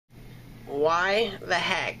Why the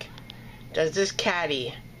heck does this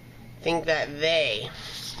caddy think that they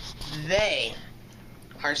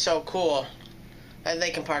are so cool that they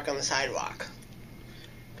can park on the sidewalk?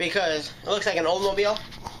 Because it looks like an Oldsmobile.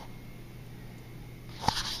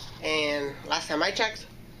 And last time I checked,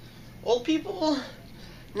 old people,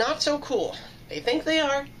 not so cool. They think they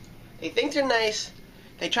are. They think they're nice.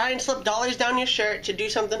 They try and slip dollars down your shirt to do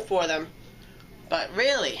something for them. But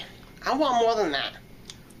really, I want more than that.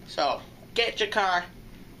 So, get your car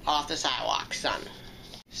off the sidewalk, son.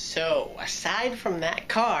 So, aside from that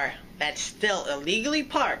car that's still illegally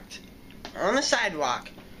parked on the sidewalk,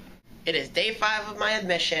 it is day 5 of my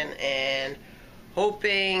admission and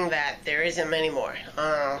hoping that there isn't many more.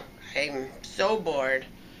 I'm so bored.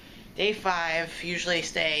 Day 5 usually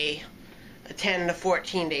stay a 10 to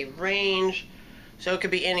 14 day range, so it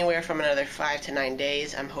could be anywhere from another 5 to 9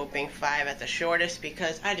 days. I'm hoping 5 at the shortest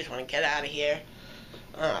because I just want to get out of here.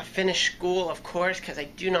 Finish school, of course, because I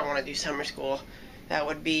do not want to do summer school. That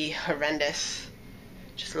would be horrendous.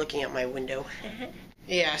 Just looking at my window.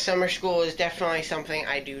 Yeah, summer school is definitely something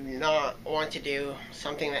I do not want to do.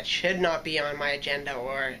 Something that should not be on my agenda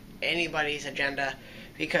or anybody's agenda.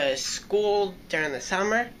 Because school during the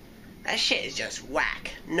summer, that shit is just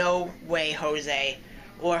whack. No way, Jose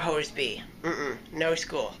or Hoseby. No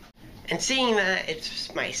school. And seeing that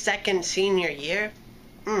it's my second senior year,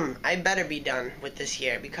 I better be done with this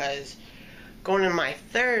year, because going in my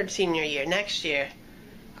 3rd senior year next year,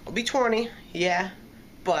 I'll be 20, yeah,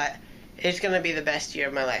 but it's going to be the best year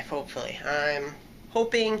of my life, hopefully. I'm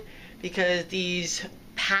hoping, because these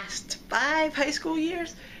past 5 high school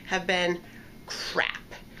years have been crap.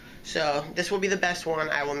 So this will be the best one.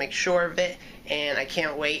 I will make sure of it, and I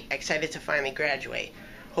can't wait. Excited to finally graduate.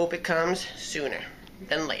 Hope it comes sooner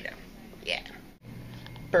than later. Yeah.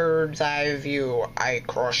 Bird's eye view, I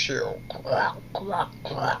crush you. Quack, quack,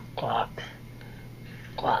 quack, quack.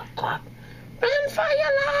 Quack, quack. Run for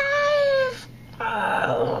your life!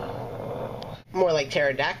 More like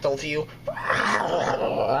pterodactyl view.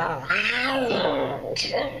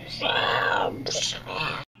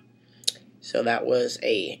 So that was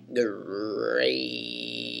a great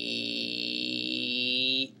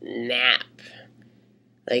nap.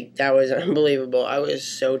 Like, that was unbelievable. I was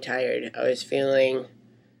so tired. I was feeling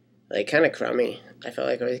like kind of crummy. I felt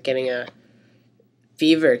like I was getting a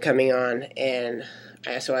fever coming on, and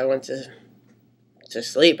so I went to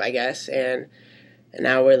sleep, I guess, and an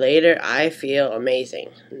hour later I feel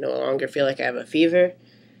amazing. No longer feel like I have a fever,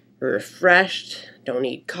 refreshed, don't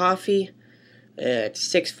need coffee. It's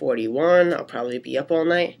 6:41. I'll probably be up all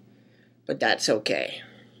night, but that's okay.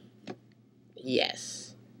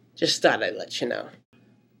 Yes, just thought I'd let you know.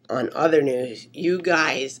 On other news, you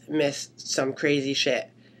guys missed some crazy shit.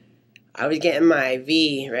 I was getting my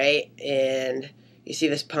V, right? And you see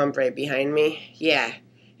this pump right behind me? Yeah.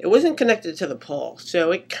 It wasn't connected to the pole,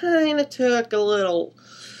 so it kind of took a little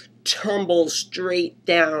tumble straight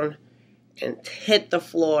down and hit the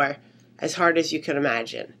floor as hard as you could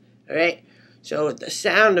imagine. Alright? So the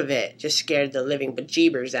sound of it just scared the living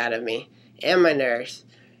bejeebers out of me and my nurse.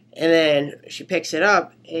 And then she picks it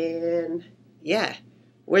up, and yeah.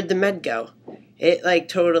 Where'd the med go? It like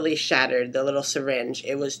totally shattered the little syringe.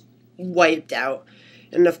 It was wiped out.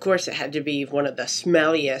 And of course it had to be one of the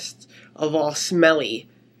smelliest of all smelly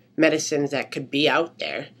medicines that could be out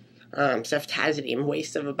there. Ceftazidime,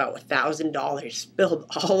 waste of about $1,000 spilled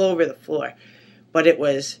all over the floor. But it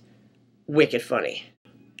was wicked funny.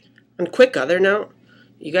 On a quick other note,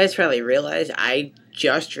 you guys probably realize, I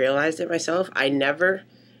just realized it myself, I never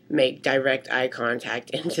make direct eye contact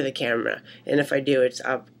into the camera. And if I do, it's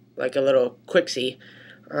up like a little quixie.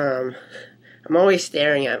 I'm always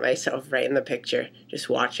staring at myself right in the picture, just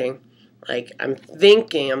watching. Like, I'm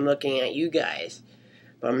thinking I'm looking at you guys,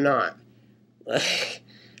 but I'm not. Like,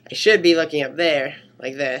 I should be looking up there,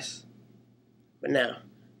 like this. But no,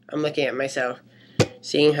 I'm looking at myself,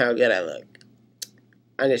 seeing how good I look.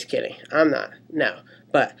 I'm just kidding. I'm not. No.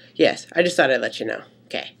 But, yes, I just thought I'd let you know.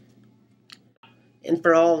 Okay. And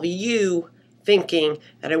for all of you thinking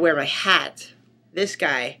that I wear my hat, this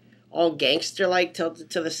guy, all gangster-like,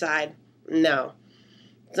 tilted to the side, no.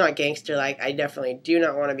 It's not gangster-like. I definitely do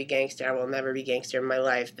not want to be gangster. I will never be gangster in my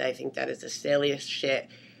life. I think that is the silliest shit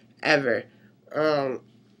ever. I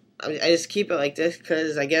just keep it like this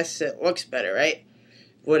because I guess it looks better, right?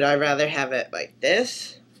 Would I rather have it like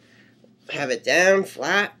this? Have it down,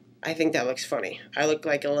 flat? I think that looks funny. I look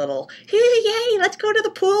like a little, yay, let's go to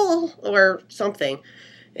the pool, or something.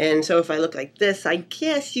 And so if I look like this, I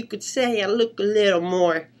guess you could say I look a little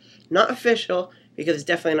more, not official, because it's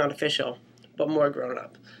definitely not official, but more grown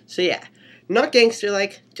up. So yeah, not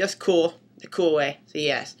gangster-like, just cool, the cool way. So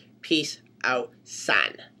yes, Peace out,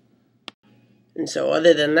 son. And so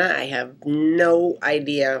other than that, I have no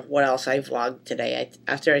idea what else I vlogged today.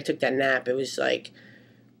 After I took that nap, it was like,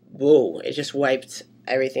 whoa, it just wiped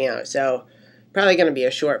everything out. So probably going to be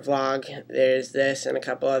a short vlog. There's this and a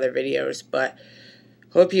couple other videos, but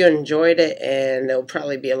hope you enjoyed it, and there'll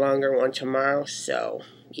probably be a longer one tomorrow. So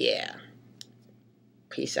yeah,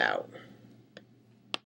 peace out.